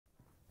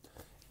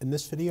In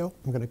this video,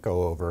 I'm going to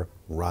go over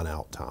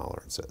runout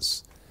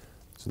tolerances.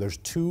 So there's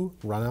two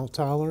runout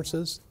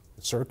tolerances,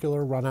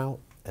 circular runout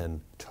and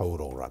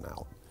total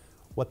runout.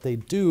 What they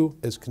do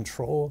is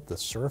control the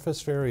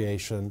surface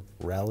variation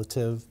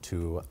relative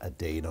to a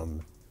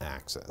datum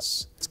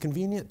axis. It's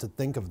convenient to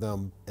think of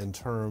them in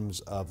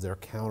terms of their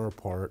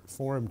counterpart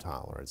form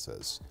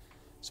tolerances.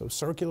 So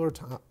circular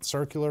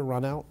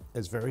runout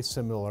is very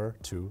similar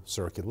to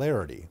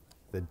circularity.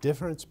 The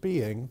difference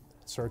being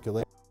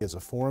circularity is a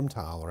form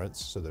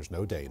tolerance, so there's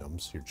no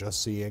datums. You're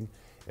just seeing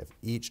if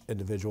each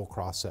individual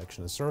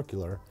cross-section is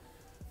circular.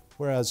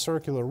 Whereas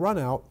circular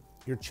runout,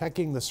 you're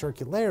checking the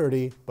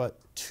circularity, but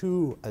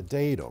to a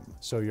datum.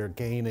 So you're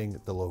gaining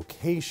the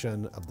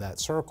location of that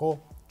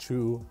circle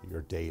to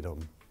your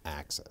datum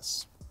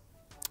axis.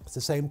 It's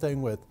the same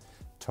thing with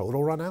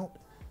total runout.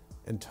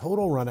 In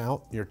total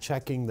runout, you're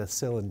checking the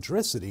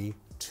cylindricity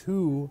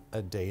to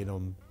a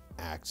datum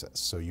axis.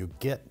 So you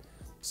get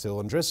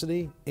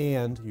cylindricity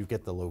and you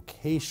get the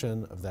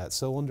location of that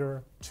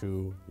cylinder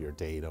to your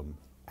datum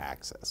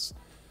axis.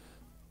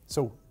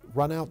 So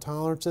runout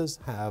tolerances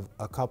have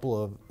a couple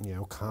of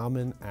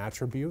common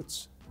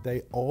attributes.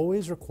 They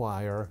always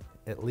require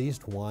at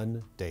least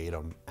one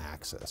datum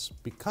axis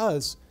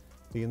because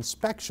the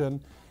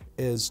inspection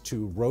is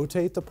to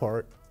rotate the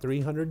part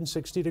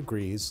 360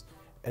 degrees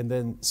and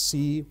then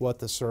see what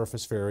the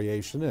surface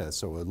variation is.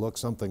 So it would look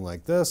something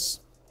like this.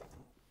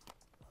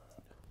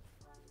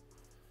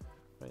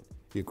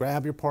 You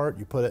grab your part,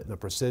 you put it in a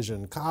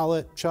precision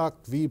collet,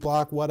 chuck,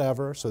 V-block,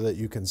 whatever, so that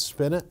you can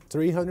spin it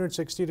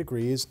 360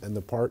 degrees and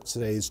the part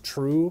stays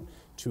true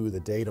to the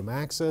datum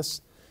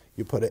axis.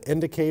 You put an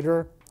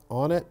indicator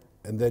on it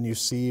and then you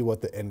see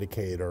what the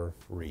indicator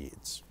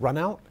reads.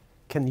 Runout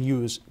can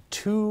use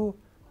two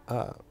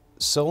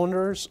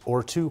cylinders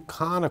or two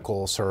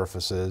conical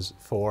surfaces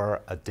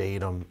for a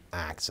datum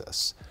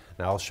axis.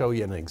 Now I'll show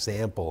you an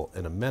example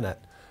in a minute.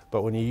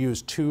 But when you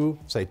use two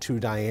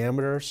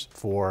diameters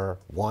for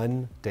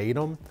one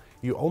datum,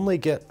 you only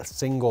get a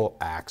single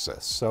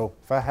axis. So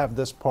if I have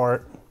this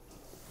part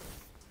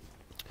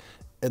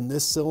and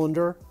this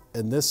cylinder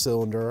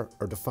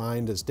are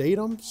defined as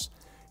datums,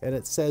 and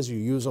it says you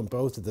use them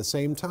both at the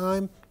same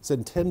time, it's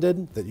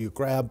intended that you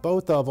grab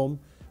both of them.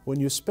 When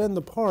you spin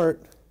the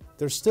part,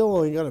 there's still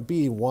only going to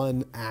be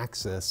one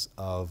axis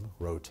of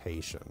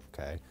rotation,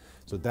 okay?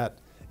 So that,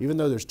 even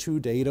though there's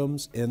two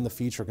datums in the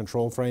feature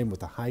control frame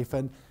with a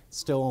hyphen,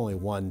 still only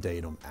one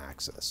datum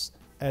axis.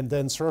 And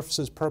then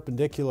surfaces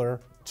perpendicular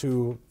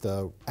to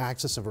the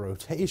axis of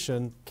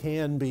rotation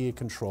can be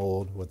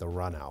controlled with a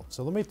runout.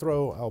 So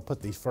I'll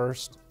put the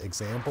first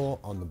example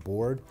on the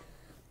board.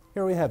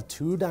 Here we have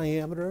two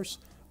diameters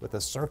with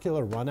a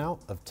circular runout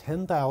of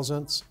 10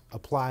 thousandths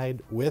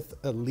applied with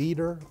a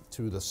leader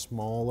to the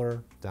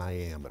smaller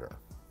diameter.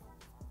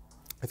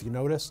 If you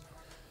notice,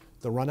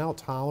 the runout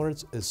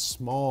tolerance is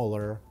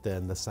smaller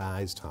than the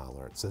size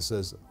tolerance. This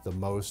is the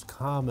most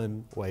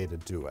common way to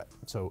do it.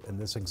 So in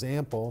this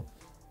example,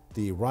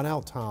 the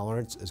runout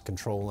tolerance is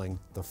controlling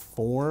the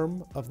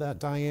form of that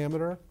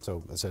diameter,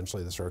 so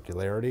essentially the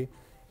circularity,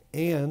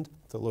 and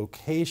the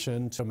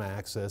location to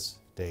axis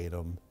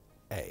datum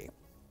A.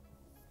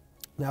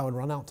 Now in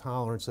runout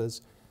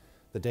tolerances,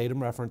 the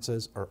datum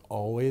references are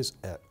always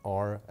at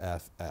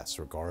RFS,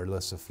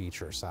 regardless of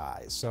feature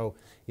size. So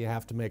you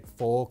have to make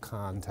full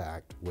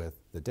contact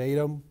with the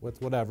datum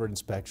with whatever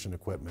inspection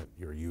equipment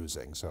you're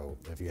using. So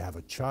if you have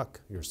a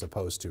chuck, you're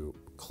supposed to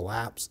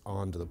collapse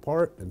onto the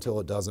part until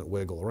it doesn't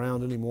wiggle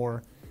around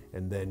anymore,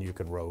 and then you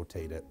can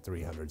rotate it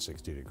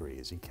 360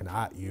 degrees. You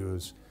cannot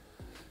use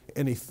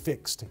any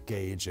fixed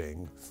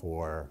gauging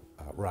for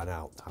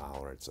runout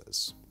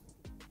tolerances.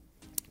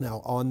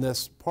 Now on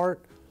this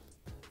part,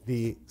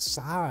 the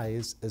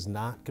size is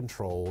not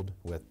controlled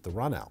with the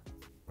runout,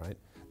 right?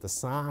 The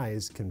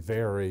size can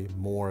vary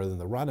more than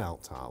the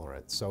runout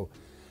tolerance. So,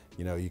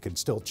 you can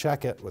still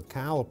check it with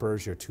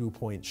calipers, your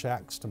 2-point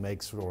checks to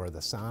make sure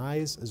the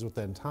size is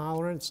within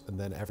tolerance, and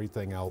then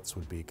everything else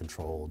would be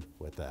controlled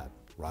with that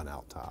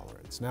runout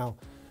tolerance. Now,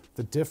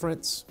 the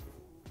difference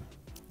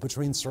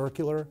between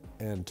circular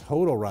and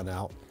total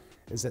runout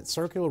is that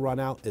circular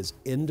runout is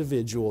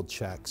individual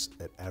checks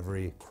at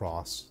every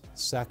cross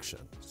section.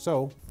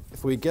 So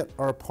if we get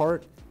our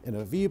part in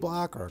a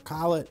V-block or a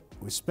collet,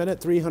 we spin it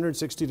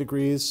 360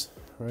 degrees,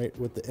 right,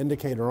 with the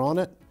indicator on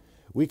it,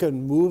 we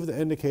can move the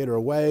indicator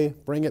away,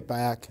 bring it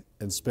back,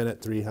 and spin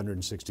it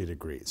 360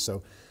 degrees.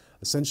 So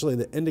essentially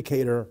the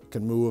indicator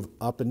can move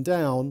up and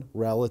down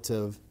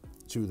relative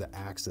to the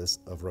axis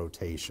of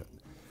rotation.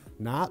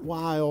 Not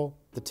while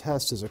the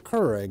test is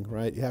occurring,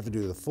 right? You have to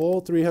do the full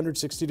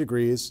 360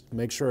 degrees,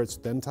 make sure it's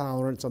within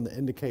tolerance on the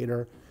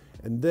indicator,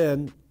 and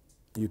then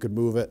you could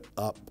move it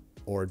up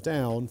or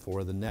down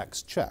for the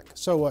next check.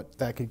 So what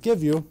that could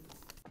give you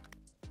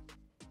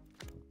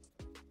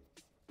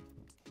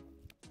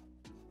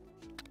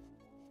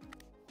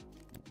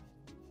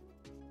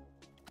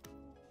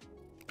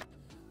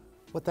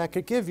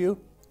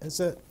is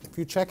that if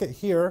you check it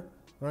here,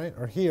 right,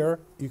 or here,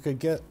 you could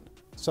get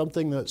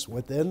something that's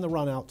within the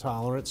runout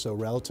tolerance, so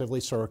relatively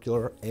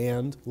circular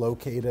and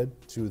located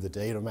to the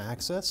datum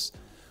axis.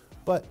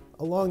 But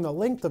along the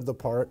length of the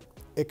part,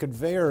 it could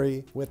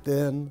vary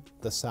within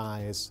the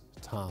size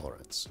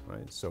tolerance,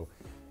 right? So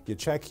you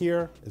check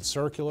here, it's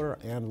circular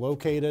and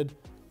located.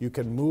 You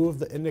can move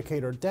the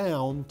indicator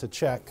down to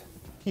check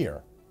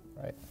here,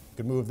 right? You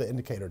can move the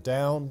indicator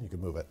down, you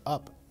can move it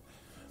up.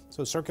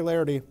 So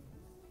circularity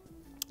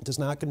does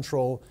not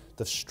control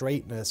the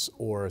straightness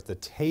or the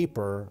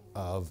taper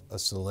of a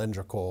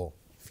cylindrical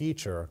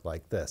feature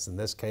like this. In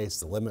this case,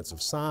 the limits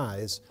of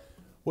size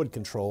would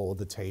control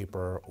the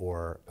taper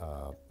or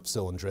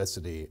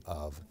cylindricity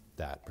of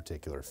that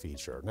particular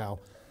feature. Now,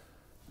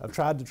 I've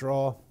tried to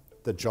draw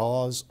the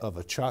jaws of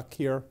a chuck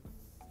here.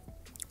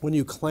 When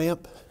you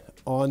clamp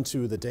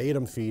onto the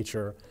datum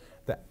feature,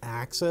 the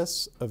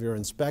axis of your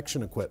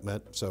inspection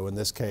equipment, so in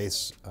this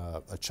case,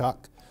 a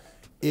chuck,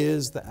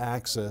 is the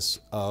axis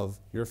of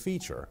your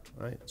feature,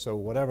 right? So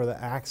whatever the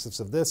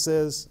axis of this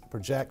is,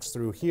 projects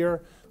through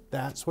here,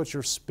 that's what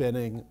you're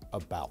spinning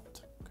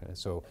about, okay?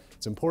 So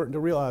it's important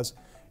to realize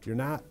you're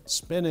not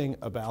spinning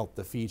about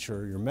the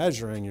feature you're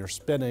measuring, you're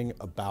spinning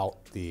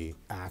about the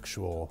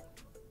actual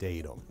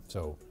datum.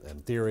 So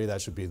in theory,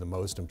 that should be the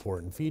most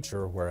important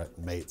feature where it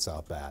mates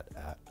up at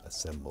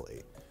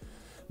assembly.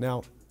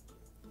 Now,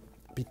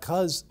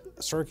 because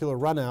circular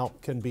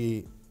runout can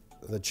be,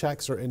 the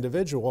checks are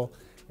individual,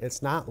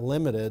 it's not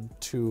limited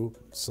to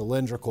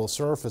cylindrical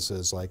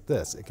surfaces like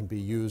this. It can be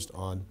used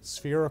on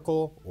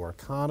spherical or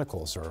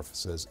conical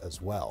surfaces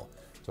as well.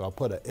 So I'll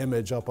put an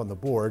image up on the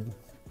board.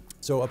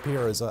 So up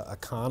here is a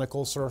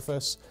conical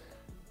surface.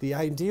 The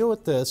idea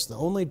with this, the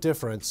only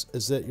difference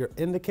is that your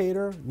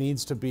indicator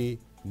needs to be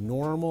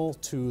normal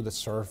to the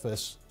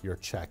surface you're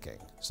checking.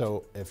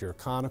 So if your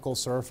conical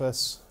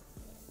surface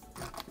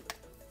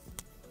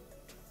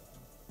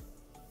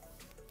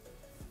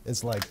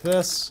is like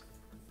this,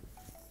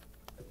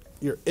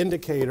 your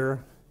indicator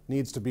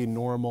needs to be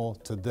normal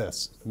to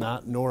this,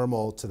 not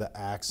normal to the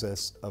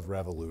axis of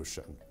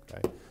revolution,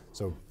 okay?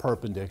 So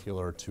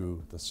perpendicular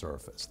to the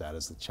surface. That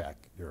is the check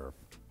you're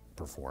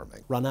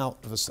performing. Runout,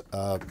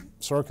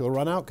 circular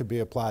runout could be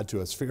applied to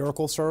a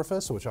spherical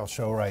surface, which I'll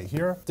show right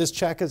here. This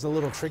check is a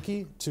little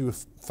tricky to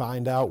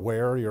find out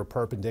where you're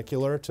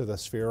perpendicular to the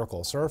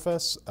spherical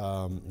surface.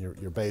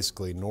 You're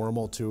basically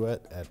normal to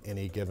it at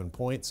any given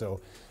point.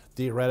 So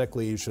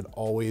theoretically, you should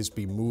always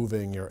be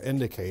moving your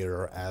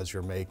indicator as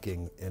you're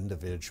making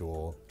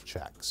individual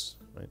checks,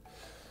 right?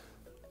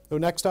 So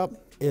next up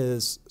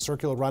is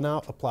circular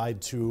runout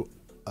applied to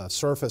a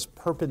surface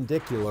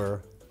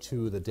perpendicular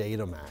to the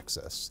datum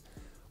axis.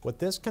 What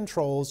this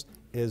controls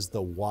is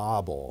the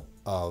wobble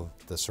of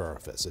the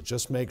surface. It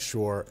just makes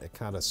sure it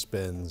kind of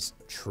spins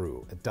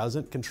true. It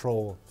doesn't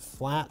control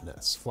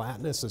flatness.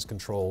 Flatness is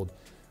controlled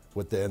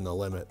within the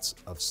limits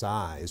of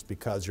size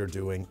because you're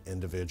doing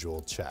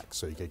individual checks.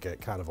 So you could get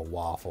kind of a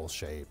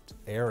waffle-shaped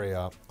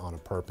area on a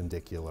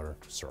perpendicular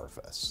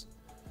surface.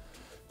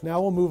 Now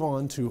we'll move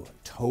on to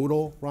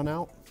total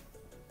runout.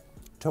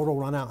 Total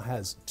runout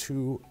has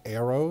two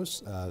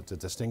arrows to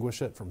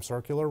distinguish it from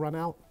circular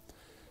runout.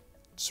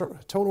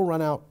 Total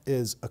runout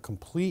is a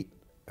complete,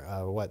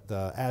 what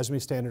the ASME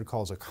standard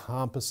calls a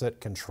composite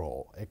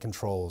control. It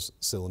controls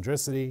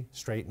cylindricity,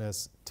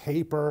 straightness,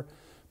 taper,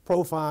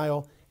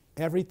 profile,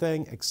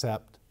 everything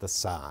except the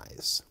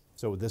size.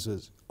 So this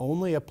is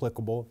only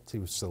applicable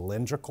to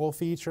cylindrical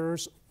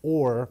features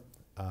or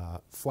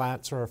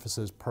flat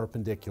surfaces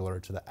perpendicular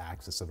to the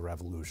axis of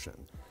revolution.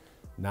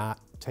 Not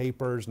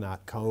tapers,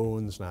 not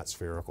cones, not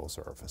spherical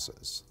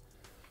surfaces.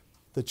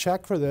 The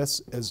check for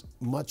this is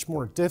much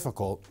more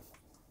difficult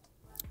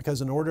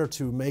because in order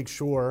to make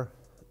sure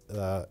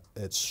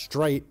it's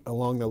straight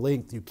along the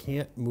length, you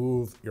can't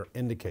move your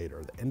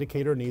indicator. The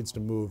indicator needs to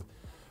move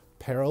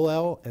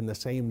parallel and the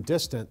same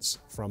distance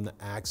from the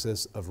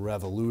axis of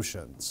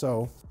revolution.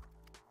 So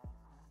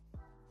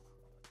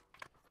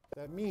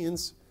that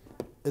means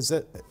is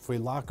that if we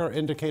lock our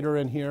indicator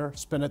in here,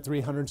 spin it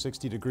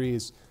 360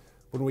 degrees,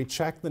 when we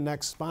check the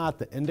next spot,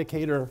 the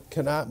indicator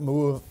cannot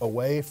move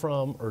away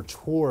from or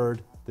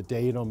toward the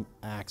datum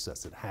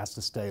axis. It has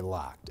to stay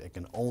locked. It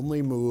can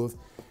only move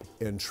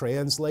in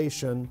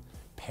translation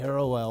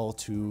parallel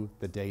to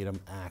the datum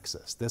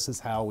axis. This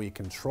is how we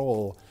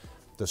control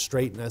the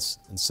straightness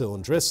and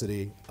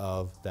cylindricity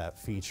of that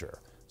feature.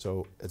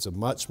 So it's a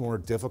much more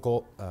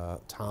difficult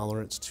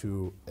tolerance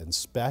to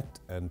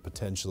inspect and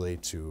potentially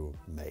to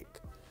make.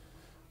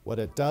 What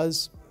it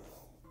does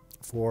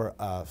for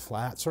a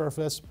flat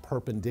surface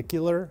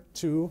perpendicular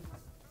to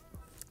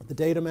the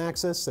datum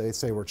axis,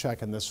 say we're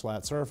checking this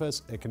flat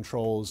surface, it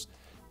controls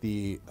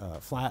the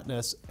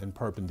flatness and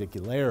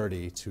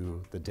perpendicularity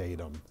to the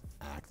datum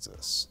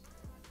axis.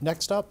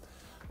 Next up,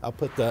 I'll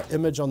put the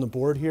image on the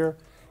board here,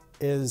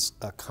 is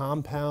a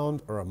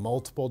compound or a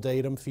multiple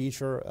datum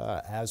feature.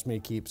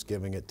 ASME keeps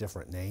giving it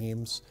different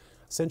names.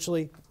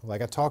 Essentially,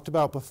 like I talked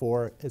about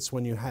before, it's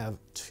when you have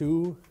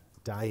two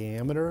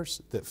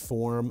diameters that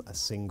form a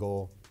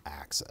single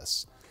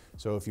axis.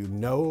 So if you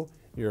know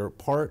your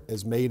part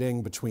is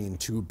mating between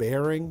two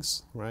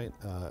bearings, right?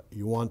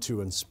 You want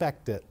to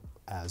inspect it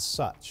as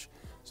such.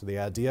 So the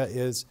idea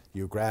is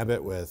you grab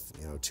it with,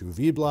 two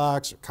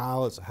V-blocks or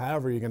collets,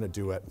 however you're going to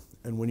do it,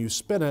 and when you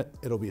spin it,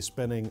 it'll be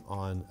spinning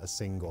on a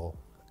single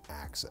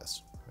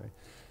axis. Okay?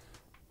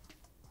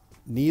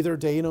 Neither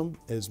datum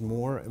is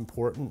more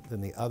important than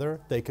the other.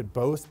 They could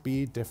both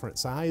be different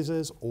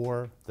sizes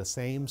or the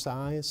same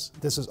size.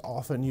 This is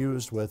often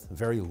used with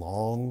very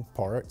long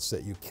parts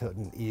that you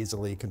couldn't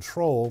easily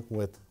control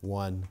with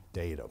one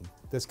datum.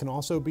 This can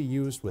also be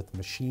used with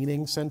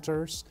machining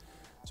centers.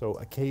 So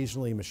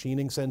occasionally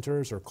machining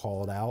centers are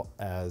called out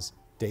as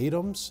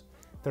datums.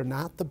 They're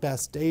not the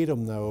best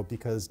datum though,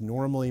 because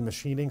normally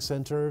machining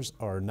centers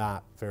are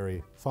not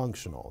very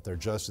functional. They're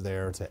just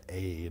there to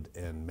aid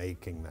in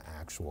making the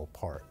actual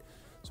part.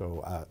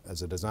 So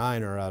as a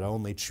designer, I'd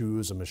only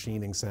choose a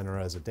machining center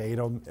as a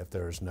datum if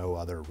there's no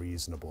other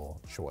reasonable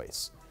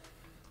choice.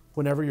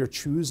 Whenever you're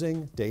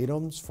choosing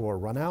datums for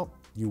runout,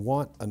 you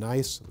want a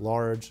nice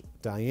large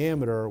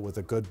diameter with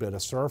a good bit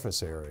of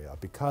surface area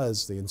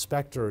because the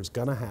inspector is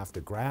gonna have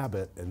to grab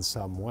it in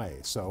some way.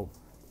 So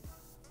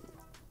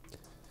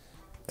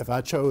if I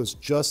chose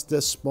just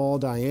this small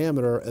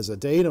diameter as a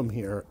datum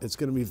here, it's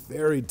gonna be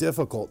very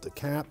difficult to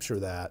capture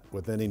that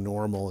with any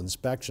normal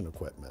inspection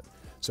equipment.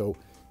 So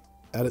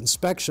at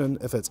inspection,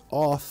 if it's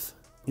off,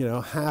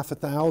 half a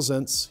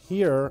thousandths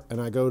here,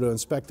 and I go to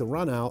inspect the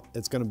runout,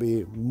 it's gonna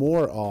be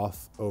more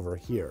off over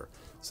here.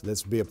 So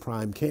this would be a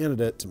prime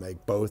candidate to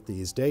make both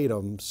these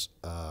datums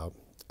a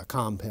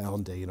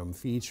compound datum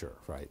feature,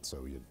 right?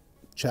 So you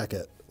check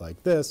it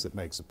like this, it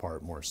makes the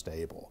part more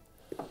stable.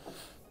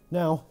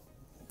 Now,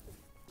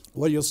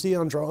 what you'll see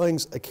on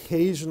drawings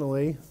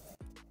occasionally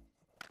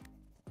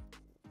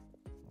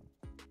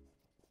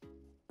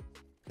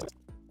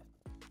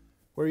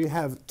where you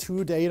have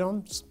two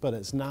datums, but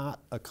it's not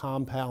a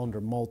compound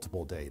or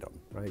multiple datum,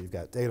 right? You've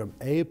got datum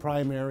A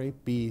primary,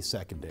 B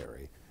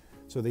secondary.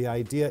 So the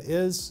idea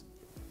is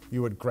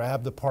you would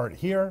grab the part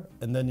here,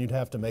 and then you'd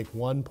have to make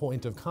one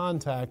point of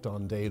contact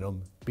on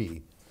datum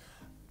B.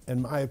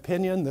 In my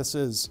opinion, this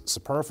is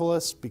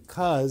superfluous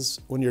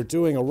because when you're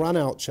doing a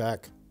runout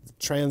check,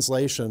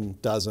 translation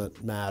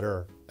doesn't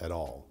matter at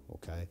all,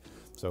 okay?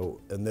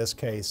 So in this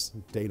case,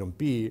 datum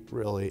B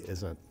really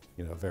isn't,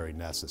 very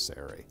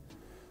necessary.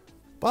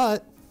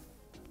 But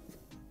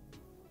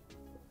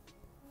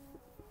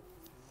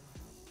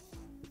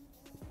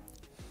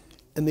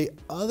in the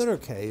other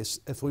case,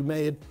 if we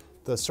made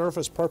the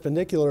surface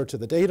perpendicular to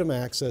the datum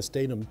axis,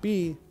 datum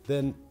B,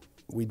 then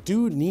we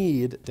do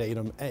need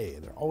datum A.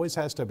 There always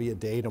has to be a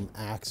datum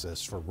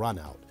axis for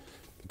runout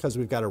because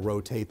we've got to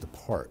rotate the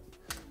part.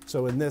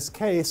 So in this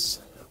case,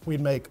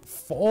 we'd make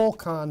full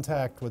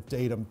contact with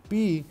datum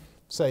B,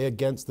 say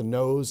against the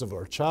nose of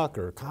our chuck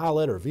or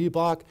collet or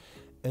V-block,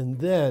 and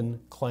then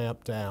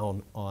clamp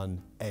down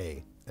on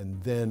A,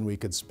 and then we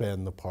could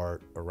spin the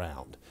part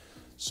around.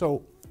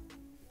 So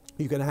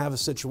you can have a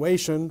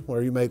situation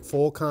where you make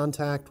full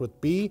contact with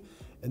B,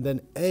 and then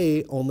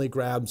A only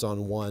grabs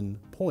on one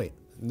point.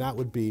 And that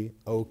would be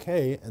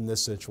okay in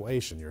this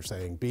situation. You're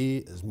saying B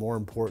is more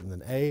important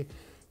than A.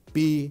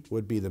 B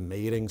would be the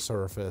mating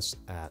surface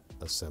at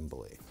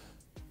assembly.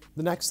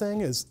 The next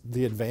thing is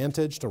the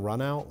advantage to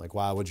runout. Like,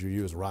 why would you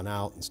use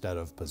runout instead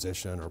of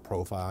position or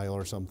profile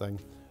or something?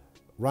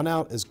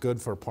 Runout is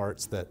good for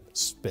parts that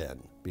spin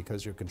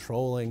because you're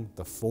controlling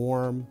the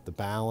form, the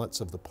balance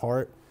of the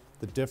part.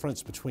 The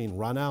difference between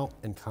runout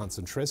and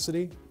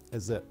concentricity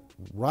is that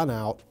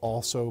runout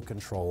also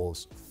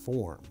controls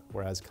form,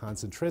 whereas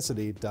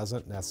concentricity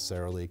doesn't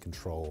necessarily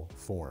control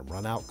form.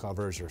 Runout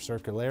covers your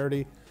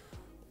circularity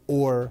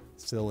or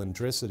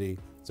cylindricity,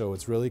 so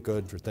it's really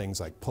good for things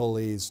like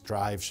pulleys,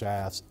 drive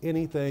shafts,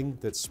 anything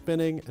that's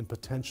spinning and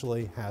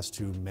potentially has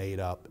to mate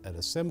up at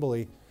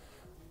assembly.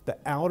 The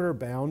outer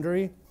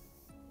boundary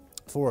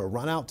for a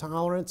runout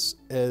tolerance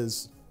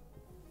is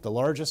the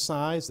largest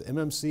size, the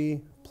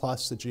MMC,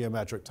 plus the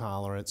geometric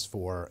tolerance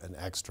for an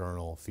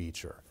external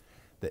feature.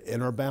 The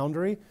inner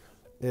boundary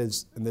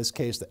is, in this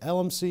case, the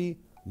LMC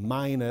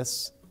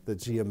minus the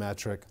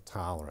geometric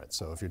tolerance.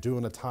 So if you're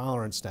doing a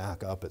tolerance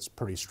stack up, it's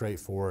pretty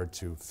straightforward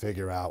to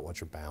figure out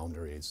what your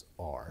boundaries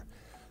are.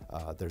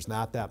 There's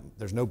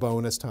no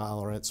bonus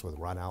tolerance with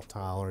runout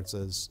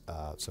tolerances,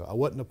 so I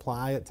wouldn't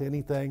apply it to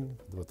anything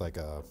with like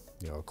a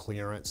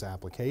clearance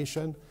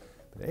application.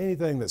 But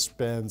anything that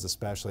spins,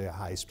 especially at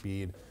high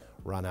speed,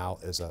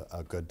 runout is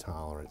a good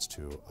tolerance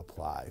to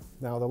apply.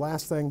 Now the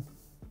last thing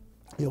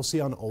you'll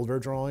see on older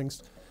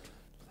drawings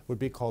would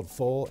be called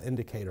full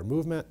indicator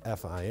movement,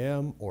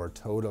 FIM, or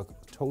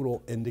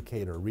total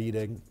indicator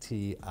reading,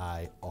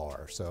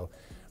 TIR. So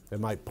they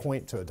might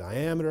point to a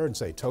diameter and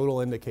say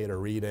total indicator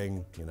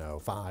reading,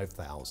 5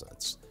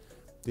 thousandths.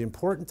 The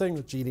important thing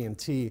with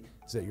GD&T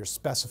is that you're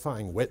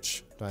specifying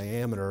which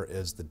diameter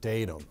is the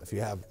datum. If you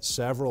have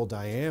several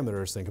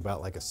diameters, think about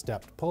like a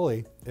stepped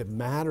pulley, it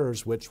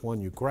matters which one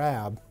you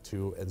grab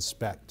to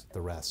inspect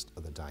the rest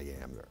of the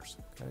diameters,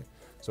 okay?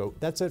 So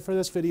that's it for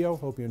this video.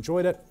 Hope you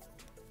enjoyed it.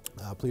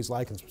 Please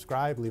like and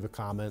subscribe, leave a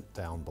comment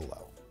down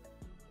below.